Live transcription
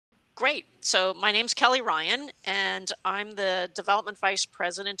Great. So my name's Kelly Ryan, and I'm the Development Vice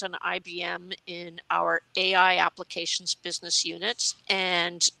President on IBM in our AI Applications Business Unit,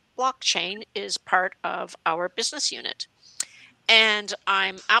 and blockchain is part of our business unit. And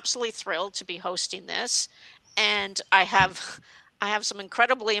I'm absolutely thrilled to be hosting this. And I have some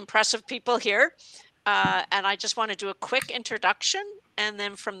incredibly impressive people here. And I just want to do a quick introduction, and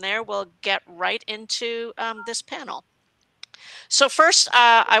then from there we'll get right into this panel. So first,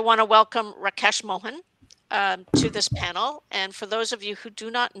 I want to welcome Rakesh Mohan to this panel. And for those of you who do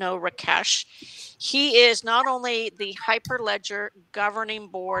not know Rakesh, he is not only the Hyperledger Governing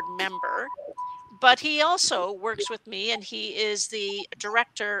Board member, but he also works with me, and he is the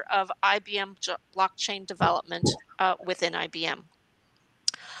Director of IBM Blockchain Development within IBM.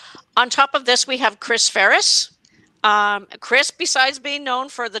 On top of this, we have Chris Ferris. Chris, besides being known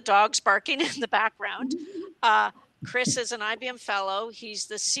for the dogs barking in the background, Chris is an IBM fellow. He's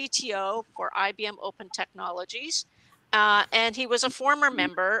the CTO for IBM Open Technologies, and he was a former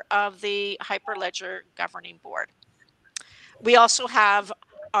member of the Hyperledger Governing Board. We also have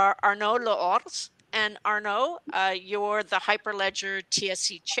Arnaud Le Hors, and Arnaud, you're the Hyperledger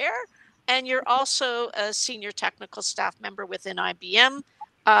TSC chair, and you're also a senior technical staff member within IBM,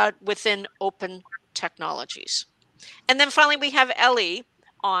 within Open Technologies. And then finally, we have Elli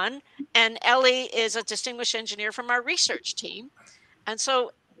on, and Elli is a distinguished engineer from our research team. And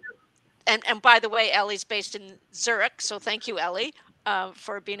so, and by the way, Elli's based in Zurich, so thank you, Elli,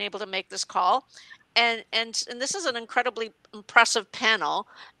 for being able to make this call. And this is an incredibly impressive panel.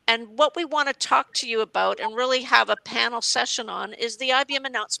 And what we want to talk to you about and really have a panel session on is the IBM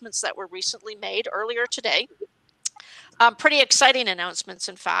announcements that were recently made earlier today. Pretty exciting announcements,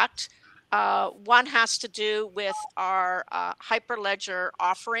 in fact. One has to do with our Hyperledger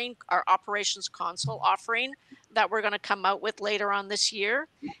offering, our Operations Console offering that we're going to come out with later on this year.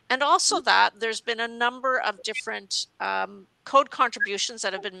 And also that there's been a number of different code contributions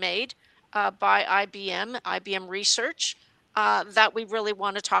that have been made by IBM Research, that we really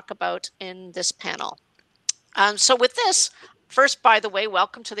want to talk about in this panel. So with this, first, by the way,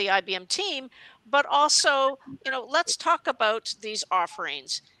 welcome to the IBM team, but also, let's talk about these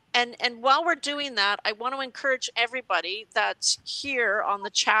offerings. And while we're doing that, I want to encourage everybody that's here on the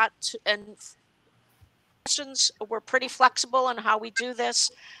chat and questions. We're pretty flexible on how we do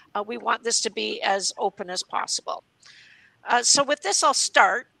this. We want this to be as open as possible. So with this, I'll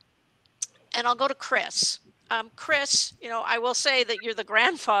start, and I'll go to Chris. Chris, I will say that you're the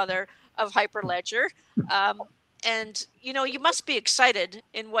grandfather of Hyperledger. And, you must be excited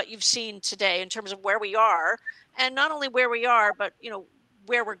in what you've seen today in terms of where we are, and not only where we are, but,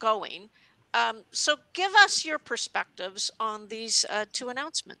 where we're going. So give us your perspectives on these two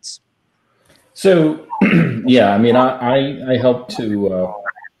announcements. So, yeah, I mean, I helped to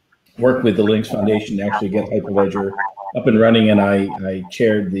work with the Linux Foundation to actually get Hyperledger up and running, and I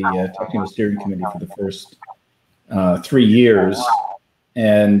chaired the technical steering committee for the first 3 years,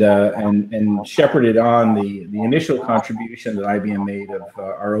 and shepherded on the initial contribution that IBM made of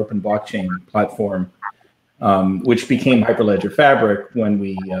our open blockchain platform, which became Hyperledger Fabric when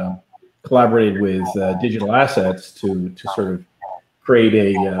we collaborated with Digital Assets to sort of create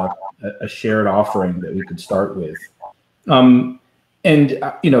a shared offering that we could start with. To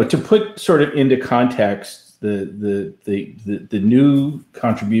put sort of into context the new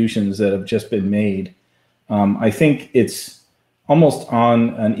contributions that have just been made, I think it's almost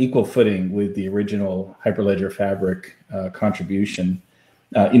on an equal footing with the original Hyperledger Fabric contribution.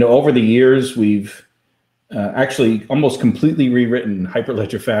 Over the years, we've actually almost completely rewritten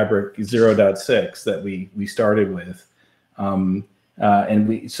Hyperledger Fabric 0.6 that we started with,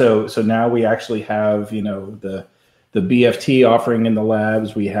 so now we actually have the BFT offering in the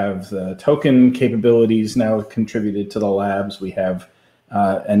labs. We have the token capabilities now contributed to the labs. We have,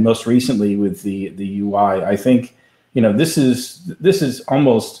 and most recently with the UI. I think this is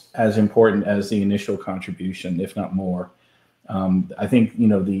almost as important as the initial contribution, if not more. I think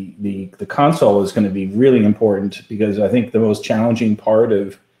the console is going to be really important, because I think the most challenging part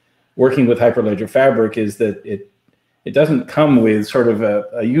of working with Hyperledger Fabric is that it doesn't come with sort of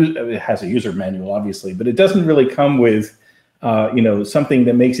it has a user manual, obviously, but it doesn't really come with something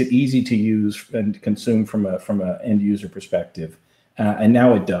that makes it easy to use and consume from a end user perspective. And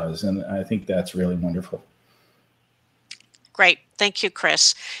now it does, and I think that's really wonderful. Great. Thank you,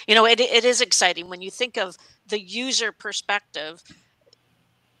 Chris. It is exciting when you think of the user perspective.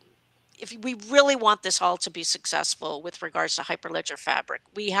 If we really want this all to be successful with regards to Hyperledger Fabric,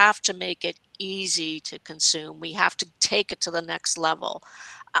 we have to make it easy to consume. We have to take it to the next level.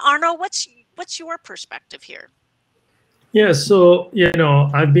 Arnaud, what's your perspective here? Yeah, so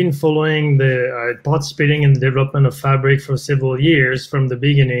I've been following participating in the development of Fabric for several years from the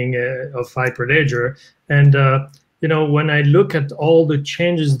beginning of Hyperledger, and when I look at all the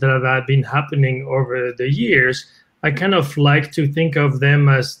changes that have been happening over the years, I kind of like to think of them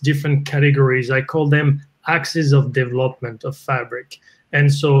as different categories. I call them axes of development of Fabric, and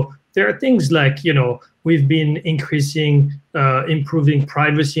so there are things like we've been improving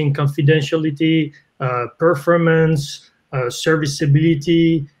privacy and confidentiality, performance,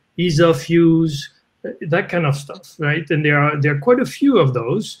 serviceability, ease of use, that kind of stuff, right? And there are quite a few of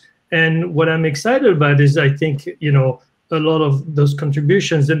those. And what I'm excited about is I think a lot of those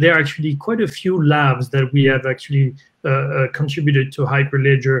contributions, and there are actually quite a few labs that we have actually contributed to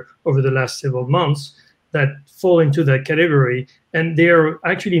Hyperledger over the last several months that fall into that category, and they're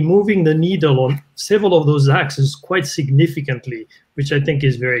actually moving the needle on several of those axes quite significantly, which I think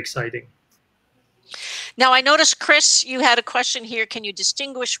is very exciting. Now, I noticed, Chris, you had a question here. Can you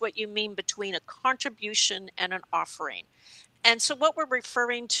distinguish what you mean between a contribution and an offering? And so what we're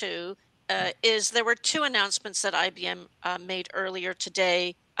referring to is there were two announcements that IBM made earlier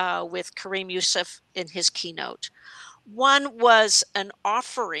today with Kareem Yusuf in his keynote. One was an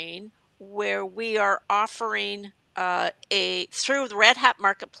offering where we are offering through the Red Hat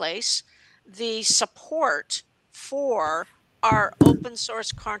Marketplace the support for our open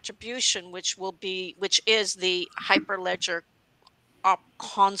source contribution, which is the Hyperledger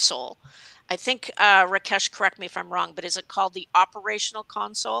console. I think Rakesh, correct me if I'm wrong, but is it called the operational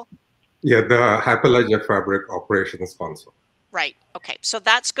console? Yeah, the Hyperledger Fabric Operations Console. Right. Okay. So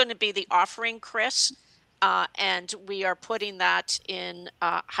that's going to be the offering, Chris, and we are putting that in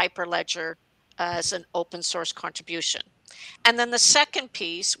Hyperledger as an open source contribution. And then the second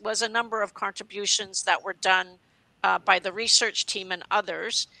piece was a number of contributions that were done by the research team and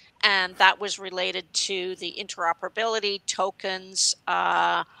others, and that was related to the interoperability tokens.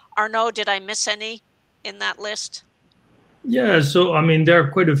 Arnaud, did I miss any in that list? Yeah, so I mean, there are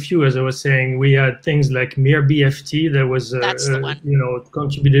quite a few. As I was saying, we had things like MirBFT that was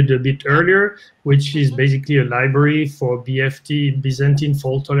contributed a bit earlier, which is basically a library for BFT, Byzantine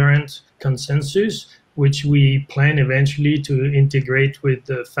fault tolerant consensus, which we plan eventually to integrate with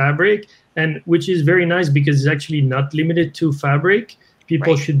the Fabric, and which is very nice because it's actually not limited to Fabric.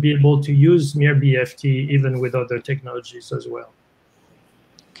 People should be able to use MirBFT even with other technologies as well.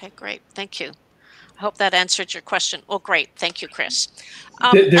 Okay, great. Thank you. I hope that answered your question. Well, great. Thank you, Chris.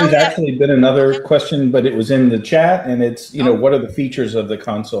 There's actually been another question, but it was in the chat, and it's, what are the features of the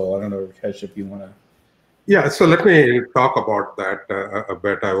console? I don't know, Rakesh, if you want to. Yeah, so let me talk about that a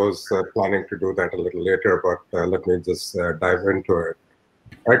bit. I was planning to do that a little later, but let me just dive into it.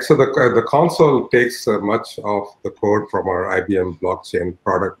 Right, so the console takes much of the code from our IBM blockchain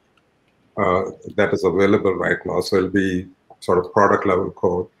product that is available right now. So it'll be sort of product level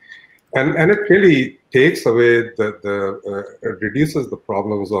code. And it really takes away reduces the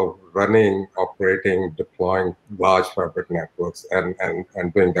problems of running, operating, deploying large Fabric networks and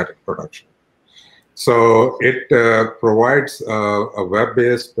doing that in production. So it provides a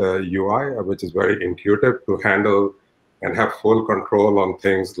web-based UI, which is very intuitive to handle and have full control on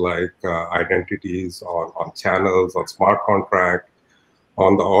things like identities, on channels, on smart contract,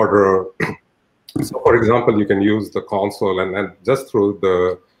 on the order. So for example, you can use the console and just through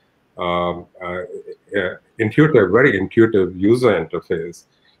the very intuitive user interface,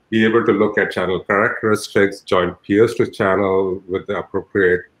 be able to look at channel characteristics, join peers to channel with the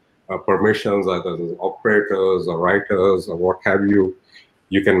appropriate permissions, either as operators or writers or what have you.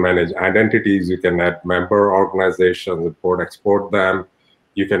 You can manage identities, you can add member organizations, import, export them.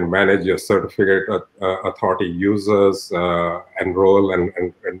 You can manage your certificate authority users, enroll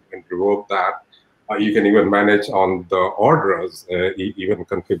and revoke that. You can even manage on the orders, even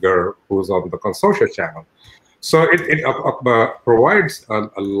configure who's on the consortia channel. So it provides a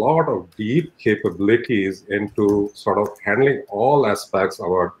lot of deep capabilities into sort of handling all aspects of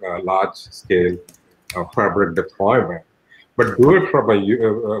our large-scale Fabric deployment. But do it from a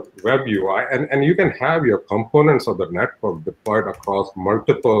web UI, and you can have your components of the network deployed across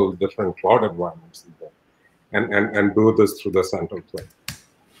multiple different cloud environments, and do this through the central plane.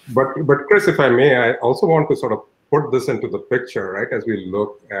 But Chris, if I may, I also want to sort of put this into the picture, right, as we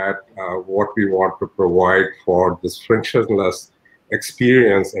look at what we want to provide for this frictionless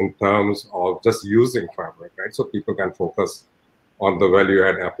experience in terms of just using Fabric, right, so people can focus on the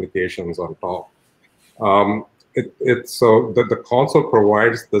value-add applications on top. So the console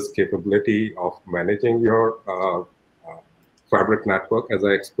provides this capability of managing your Fabric network, as I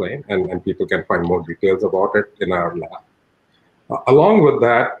explained, and people can find more details about it in our lab. Along with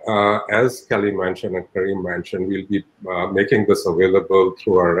that, as Kelly mentioned and Kareem mentioned, we'll be making this available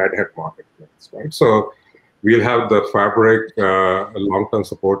through our Red Hat marketplace, right? So we'll have the Fabric long-term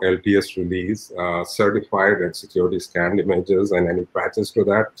support LTS release, certified and security scanned images and any patches to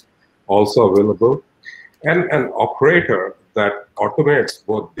that also available. And an operator that automates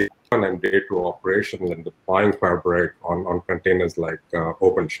both day one and day two operations and deploying Fabric on containers like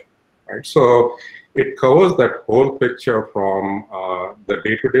OpenShift, right? So it covers that whole picture from the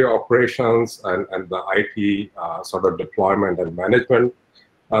day-to-day operations and the IT sort of deployment and management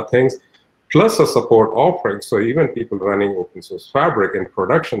things, plus a support offering. So even people running open source Fabric in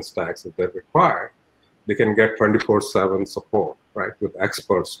production stacks, if they require, they can get 24/7 support, right, with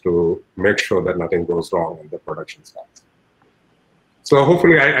experts to make sure that nothing goes wrong in the production stacks. So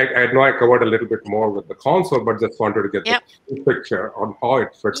hopefully, I know I covered a little bit more with the console, but just wanted to get the picture on how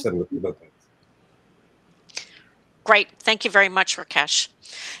it fits in with other things. Great. Thank you very much, Rakesh.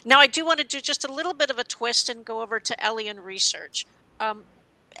 Now, I do want to do just a little bit of a twist and go over to Elli and research.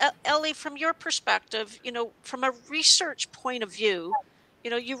 Elli, from your perspective, from a research point of view,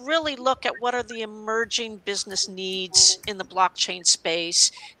 you really look at what are the emerging business needs in the blockchain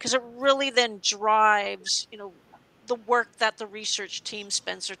space, because it really then drives, the work that the research team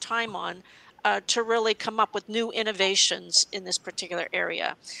spends their time on to really come up with new innovations in this particular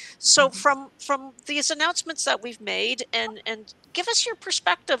area. So from these announcements that we've made, and give us your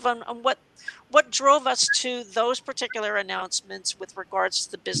perspective on what drove us to those particular announcements with regards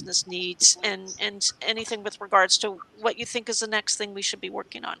to the business needs, and anything with regards to what you think is the next thing we should be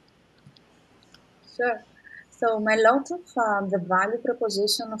working on. Sure. So a lot of the value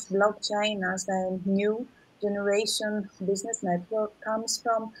proposition of blockchain as a new generation business network comes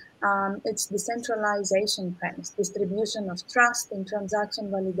from its decentralization premise, distribution of trust in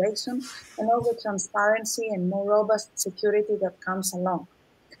transaction validation, and all the transparency and more robust security that comes along.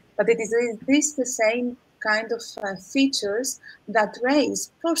 But it is this the same kind of features that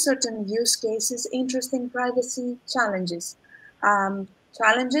raise, for certain use cases, interesting privacy challenges.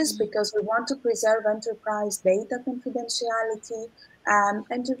 Challenges because we want to preserve enterprise data confidentiality,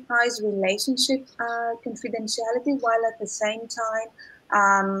 enterprise relationship confidentiality, while at the same time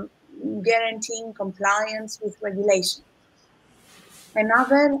guaranteeing compliance with regulation.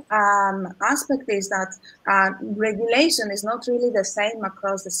 Another aspect is that regulation is not really the same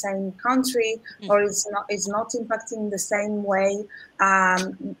across the same country, or it's not impacting the same way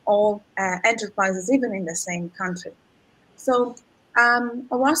all enterprises, even in the same country. So the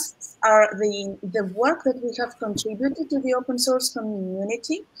work that we have contributed to the open source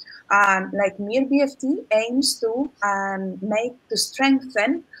community, like MirBFT, aims to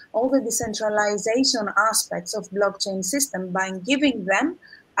strengthen all the decentralization aspects of blockchain system by giving them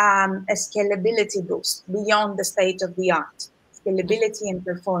a scalability boost beyond the state of the art, scalability and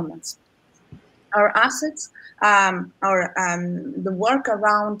performance. Our assets, the work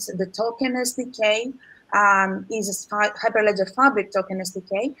around the token SDK, is a Hyperledger Fabric token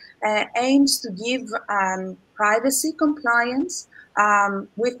SDK, aims to give privacy compliance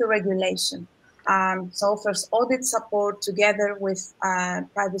with the regulation. So offers audit support together with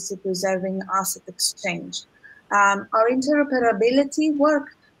privacy preserving asset exchange. Our interoperability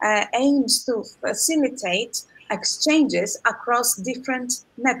work aims to facilitate exchanges across different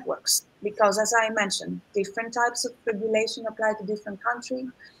networks, because as I mentioned, different types of regulation apply to different countries,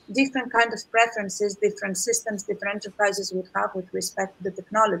 different kind of preferences, different systems, different enterprises would have with respect to the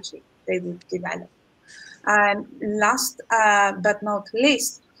technology they would develop. And last but not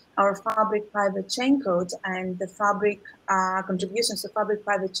least, our Fabric private chain code and the Fabric contributions to Fabric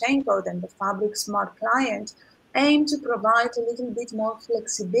private chain code and the Fabric smart client aim to provide a little bit more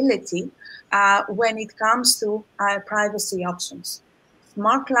flexibility when it comes to privacy options.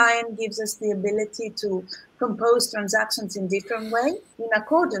 Smart client gives us the ability to compose transactions in different ways in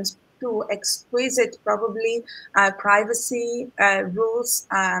accordance to exquisite, probably, privacy rules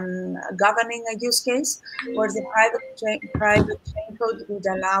governing a use case, where the private chain code would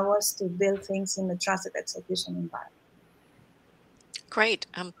allow us to build things in a trusted execution environment. Great.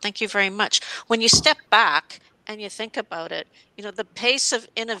 Thank you very much. When you step back and you think about it, the pace of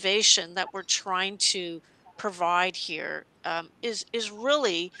innovation that we're trying to provide here is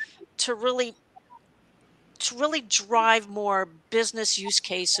really to drive more business use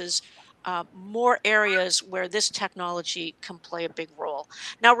cases, more areas where this technology can play a big role.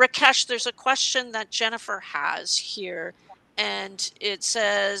 Now, Rakesh, there's a question that Jennifer has here, and it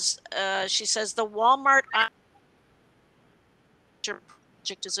says, she says, the Walmart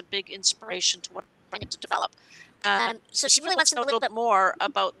project is a big inspiration to what I'm trying to develop. So she really wants to know a little bit more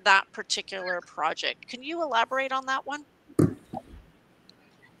about that particular project. Can you elaborate on that one?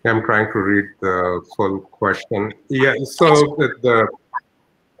 I'm trying to read the full question. Yeah, so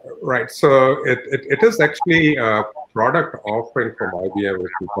right, so it is actually a product offering from IBM,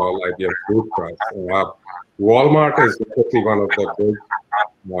 which we call IBM Food Trust. Walmart is definitely one of the big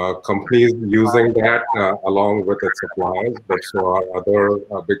companies using that along with its suppliers, but so are other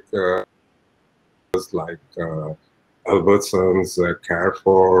big like Albertsons,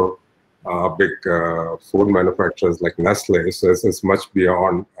 Carrefour, big food manufacturers like Nestle. So it's much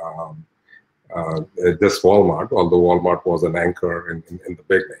beyond just Walmart, although Walmart was an anchor in the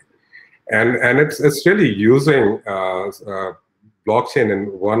beginning. And it's really using blockchain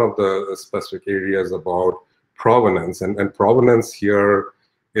in one of the specific areas about provenance. And provenance here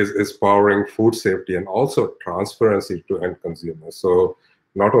is powering food safety and also transparency to end consumers. So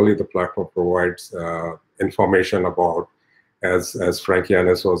not only the platform provides information about, as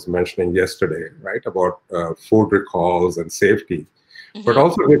Frankianis was mentioning yesterday, right, about food recalls and safety, but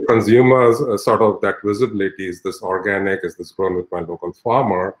also give consumers sort of that visibility. Is this organic? Is this grown with my local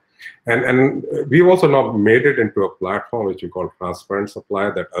farmer? And we've also now made it into a platform which we call Transparent Supply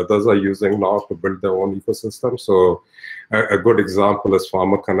that others are using now to build their own ecosystem. So a good example is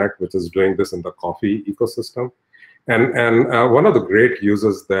Farmer Connect, which is doing this in the coffee ecosystem. And one of the great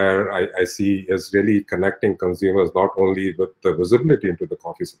uses there I see is really connecting consumers not only with the visibility into the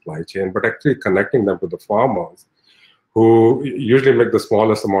coffee supply chain, but actually connecting them to the farmers who usually make the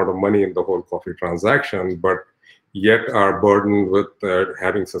smallest amount of money in the whole coffee transaction, but yet are burdened with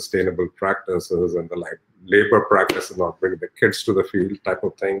having sustainable practices and the like labor practices, not bringing the kids to the field type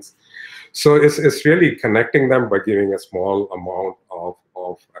of things. So it's really connecting them by giving a small amount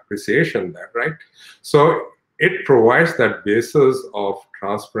of appreciation there, right? So it provides that basis of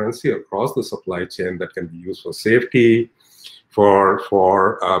transparency across the supply chain that can be used for safety, for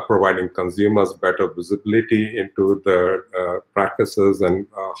providing consumers better visibility into the practices and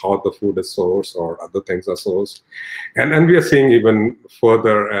how the food is sourced or other things are sourced. And we are seeing even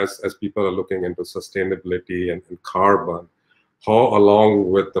further as people are looking into sustainability and carbon, how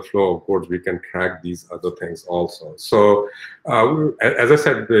along with the flow of goods we can track these other things also. So as I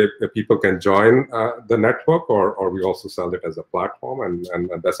said, the people can join the network or we also sell it as a platform, and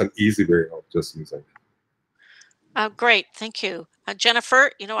that's an easy way of just using it. Great, thank you.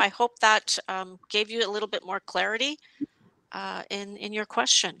 Jennifer, I hope that gave you a little bit more clarity in your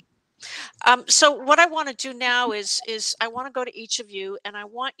question. So what I want to do now is I want to go to each of you, and I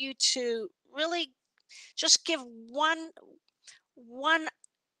want you to really just give one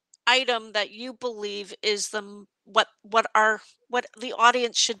item that you believe is what the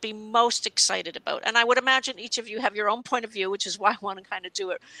audience should be most excited about. And I would imagine each of you have your own point of view, which is why I want to kind of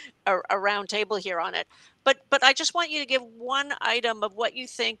do a round table here on it. But I just want you to give one item of what you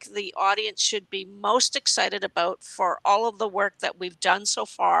think the audience should be most excited about for all of the work that we've done so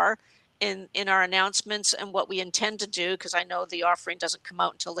far in our announcements and what we intend to do, because I know the offering doesn't come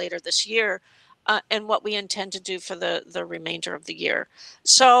out until later this year, and what we intend to do for the remainder of the year.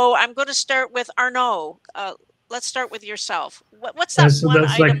 So I'm going to start with Arnaud. Let's start with yourself. What's that one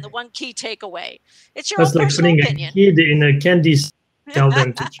item, the one key takeaway? It's your own personal opinion. That's like putting a kid in a candy, tell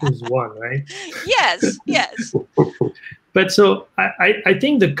them to choose one, right? Yes, yes. But so I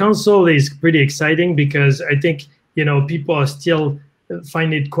think the console is pretty exciting because I think, people are still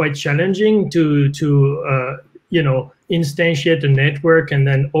find it quite challenging to instantiate a network and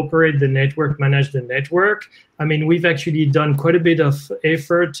then operate the network, manage the network. I mean, we've actually done quite a bit of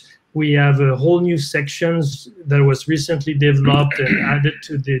effort. We have a whole new sections that was recently developed and added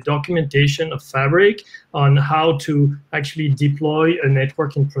to the documentation of Fabric on how to actually deploy a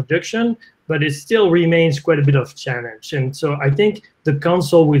network in production, but it still remains quite a bit of challenge. And so I think the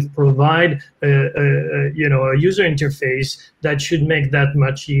console will provide a user interface that should make that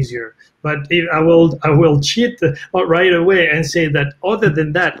much easier. But I will cheat right away and say that other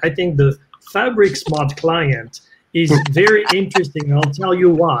than that, I think the Fabric Smart Client is very interesting. I'll tell you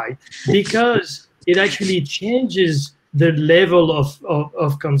why. Because it actually changes the level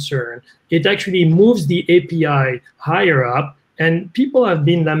of concern. It actually moves the API higher up. And people have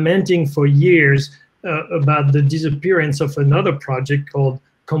been lamenting for years about the disappearance of another project called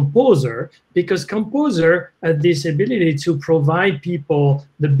Composer, because Composer had this ability to provide people,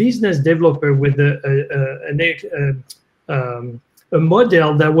 the business developer, with a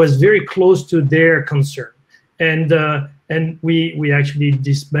model that was very close to their concern. And we actually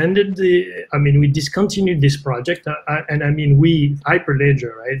disbanded we discontinued this project.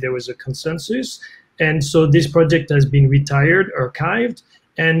 Hyperledger, right? There was a consensus. And so this project has been retired, archived,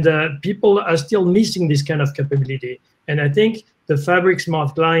 and people are still missing this kind of capability. And I think the Fabric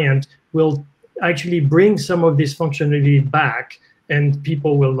Smart Client will actually bring some of this functionality back and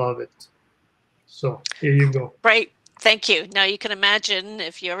people will love it. So here you go. Right. Thank you. Now you can imagine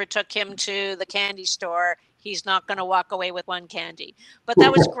if you ever took him to the candy store, he's not going to walk away with one candy. But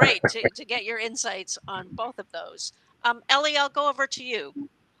that was great to get your insights on both of those. Elli, I'll go over to you.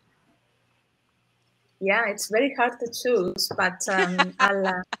 Yeah, it's very hard to choose, but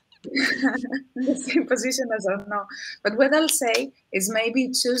I'll in the same position as Arnaud. But what I'll say is maybe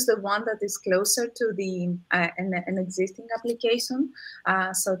choose the one that is closer to the an existing application.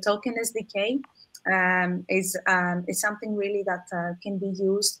 So Token SDK is something really that can be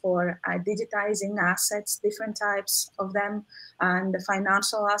used for digitizing assets, different types of them. And the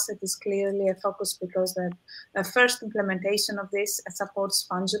financial asset is clearly a focus because the first implementation of this supports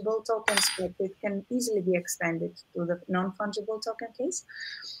fungible tokens, but it can easily be extended to the non-fungible token case.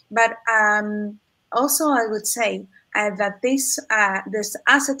 But also I would say that this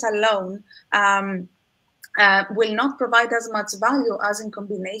asset alone will not provide as much value as in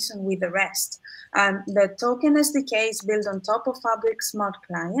combination with the rest. The Token SDK is built on top of Fabric Smart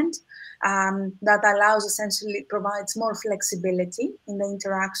Client that allows, essentially provides more flexibility in the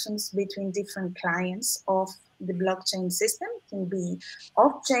interactions between different clients of the blockchain system. It can be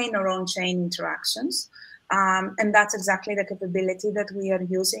off-chain or on-chain interactions. And that's exactly the capability that we are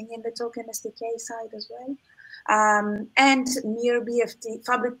using in the Token SDK side as well. And MirBFT,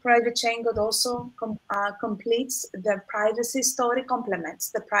 Fabric Private Chain Code also completes the privacy story, complements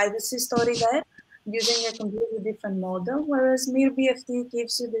the privacy story there using a completely different model, whereas MirBFT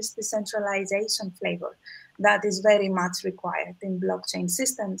gives you this decentralization flavor that is very much required in blockchain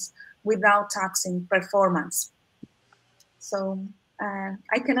systems without taxing performance. So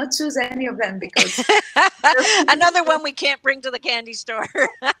I cannot choose any of them because another one we can't bring to the candy store.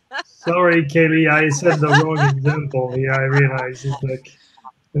 Sorry, Kelly, I said the wrong example. Yeah, I realize it's like,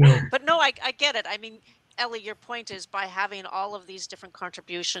 you know. But no, I get it. I mean, Elli, your point is by having all of these different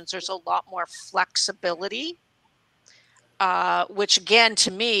contributions, there's a lot more flexibility, which again, to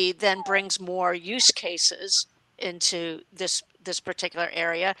me, then brings more use cases into this particular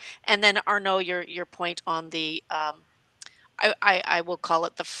area. And then Arnaud, your point on the I will call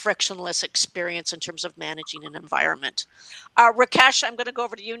it the frictionless experience in terms of managing an environment. Rakesh, I'm going to go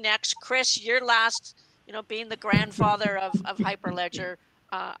over to you next. Chris, your last, being the grandfather of Hyperledger,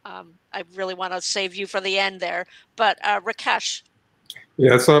 I really want to save you for the end there. But Rakesh.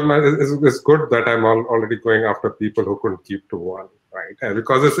 Yeah, so it's good that I'm already going after people who couldn't keep to one, right? And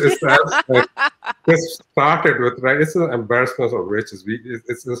because it's started with, right, it's an embarrassment of riches.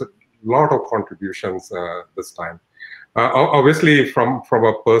 There's a lot of contributions this time. Obviously, from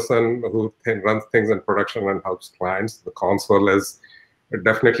a person who runs things in production and helps clients, the console is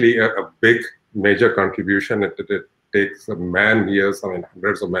definitely a big, major contribution. It takes man-years,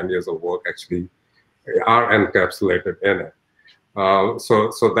 hundreds of man-years of work actually are encapsulated in it.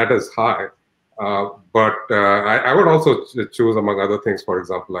 So that is high. But I would also choose, among other things, for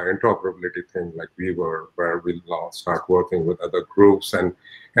example, an interoperability thing like Weaver, where we'll now start working with other groups and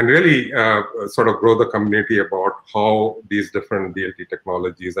really sort of grow the community about how these different DLT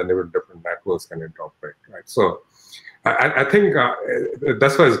technologies and even different networks can interoperate, right? So I think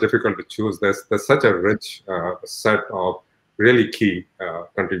that's why it's difficult to choose. There's such a rich set of really key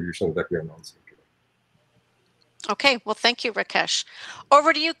contributions that we are announcing today. Okay, well, thank you, Rakesh.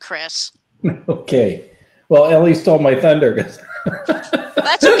 Over to you, Chris. Okay. Well, Elli stole my thunder.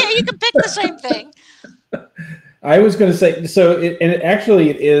 That's okay. You can pick the same thing. I was going to say, so it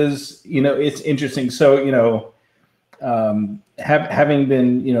is, it's interesting. So, having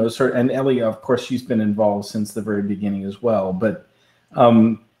been, and Elli, of course, she's been involved since the very beginning as well. But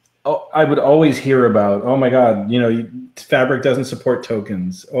I would always hear about, oh my God, Fabric doesn't support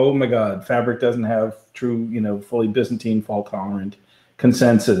tokens. Oh my God, Fabric doesn't have true, fully Byzantine fault tolerant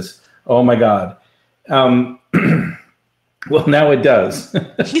consensus. Oh my God. Well, now it does.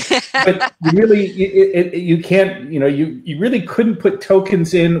 But you can't, you really couldn't put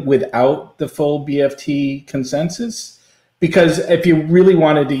tokens in without the full BFT consensus, because if you really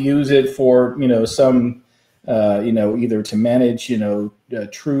wanted to use it for, some, either to manage,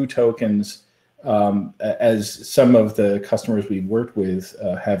 true tokens, as some of the customers we've worked with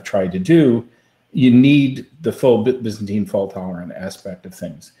have tried to do, you need the full Byzantine fault tolerant aspect of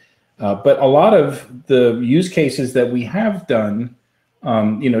things. But a lot of the use cases that we have done,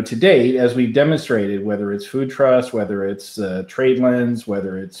 to date, as we've demonstrated, whether it's Food Trust, whether it's TradeLens,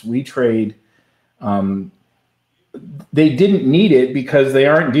 whether it's WeTrade, they didn't need it because they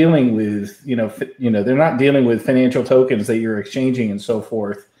aren't dealing with, they're not dealing with financial tokens that you're exchanging and so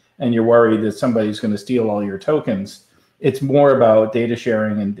forth, and you're worried that somebody's going to steal all your tokens. It's more about data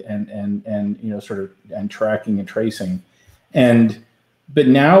sharing and sort of tracking and tracing. But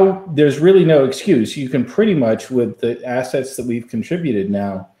now there's really no excuse. You can pretty much, with the assets that we've contributed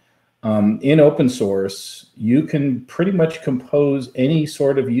now in open source, you can pretty much compose any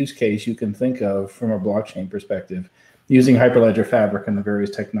sort of use case you can think of from a blockchain perspective using Hyperledger Fabric and the various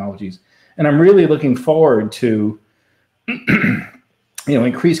technologies. And I'm really looking forward to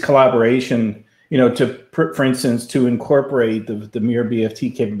increased collaboration, for instance, to incorporate the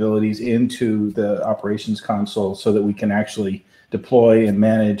MirBFT capabilities into the operations console so that we can actually deploy and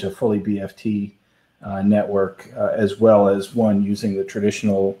manage a fully BFT network, as well as one using the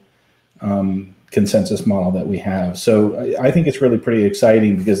traditional consensus model that we have. So I think it's really pretty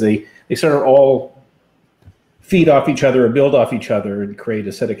exciting because they sort of all feed off each other or build off each other and create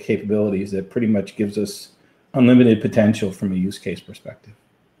a set of capabilities that pretty much gives us unlimited potential from a use case perspective.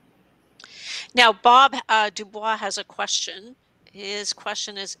 Now, Bob Dubois has a question. His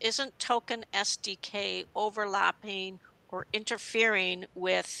question is, isn't Token SDK overlapping or interfering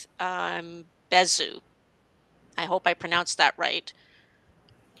with Bezu? I hope I pronounced that right.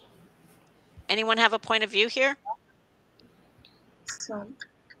 Anyone have a point of view here? So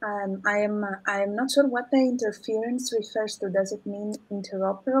I am not sure what the interference refers to. Does it mean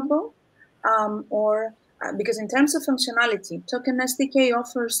interoperable, or because in terms of functionality, Token SDK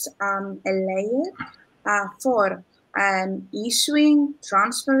offers a layer for issuing,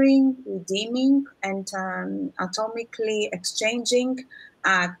 transferring, redeeming, and atomically exchanging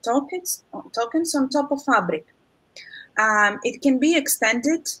tokens on top of Fabric. It can be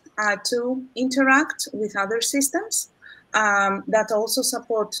extended to interact with other systems that also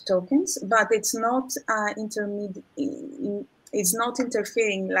support tokens, but it's not it's not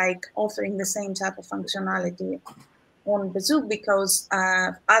interfering, like offering the same type of functionality on Bezu because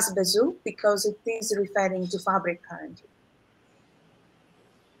it is referring to Fabric currently.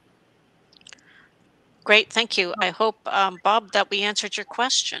 Great, thank you. I hope, Bob, that we answered your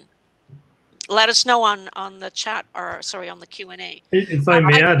question. Let us know on the chat, or sorry, on the Q&A. If I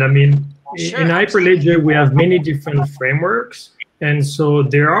may add, I mean, sure, in Hyperledger, we have many different frameworks. And so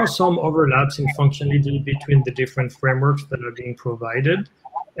there are some overlaps in functionality between the different frameworks that are being provided.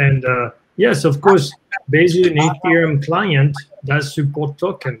 And yes, of course, Bezu and Ethereum client does support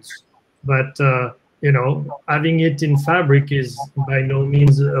tokens. But, having it in Fabric is by no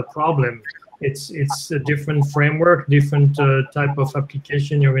means a problem. It's a different framework, different type of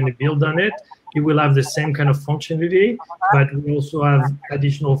application you're going to build on it. You will have the same kind of functionality, but we also have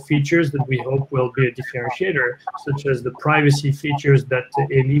additional features that we hope will be a differentiator, such as the privacy features that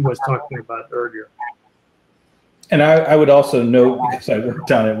Elli was talking about earlier. And I would also note, because I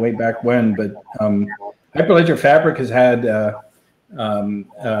worked on it way back when, but Hyperledger Fabric has had an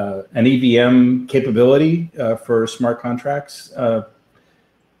EVM capability for smart contracts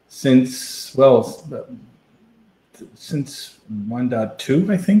since 1.2,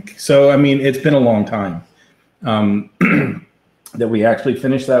 I think. So, I mean, it's been a long time that we actually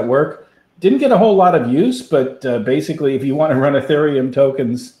finished that work. Didn't get a whole lot of use, but basically, if you want to run Ethereum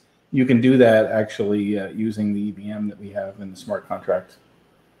tokens, you can do that actually using the EVM that we have in the smart contract.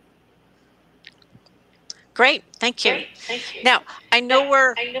 Great, thank you. Now, I don't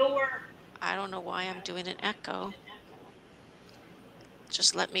know why I'm doing an echo.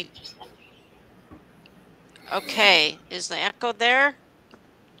 Just let me. Okay, is the echo there?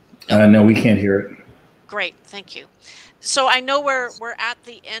 No, we can't hear it. Great, thank you. So I know we're at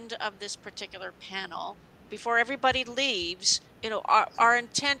the end of this particular panel. Before everybody leaves, our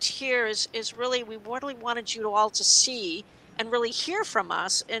intent here is really, we really wanted you all to see and really hear from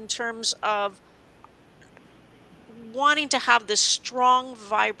us in terms of wanting to have this strong,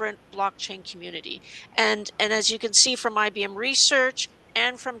 vibrant blockchain community. And as you can see from IBM Research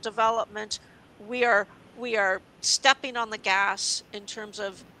and from development, we are stepping on the gas in terms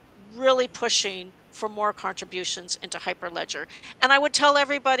of really pushing for more contributions into Hyperledger. And I would tell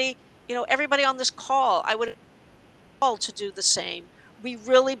everybody, everybody on this call, I would call to do the same. We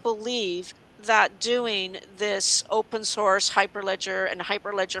really believe that doing this open source Hyperledger and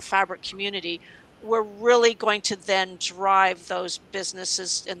Hyperledger Fabric community, we're really going to then drive those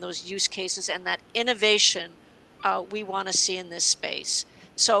businesses and those use cases and that innovation we want to see in this space.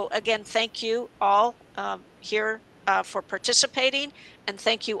 So again, thank you all here for participating, and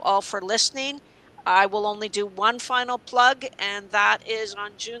thank you all for listening. I will only do one final plug, and that is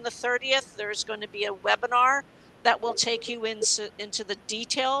on June the 30th. There's going to be a webinar that will take you into the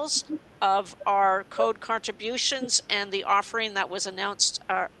details of our code contributions and the offering that was announced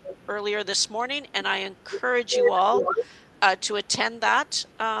earlier this morning. And I encourage you all to attend that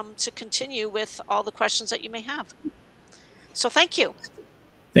to continue with all the questions that you may have. So thank you.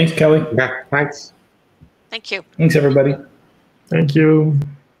 Thanks, Kelly. Yeah, thanks. Thank you. Thanks, everybody. Thank you.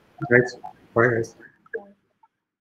 Thanks. Bye, guys.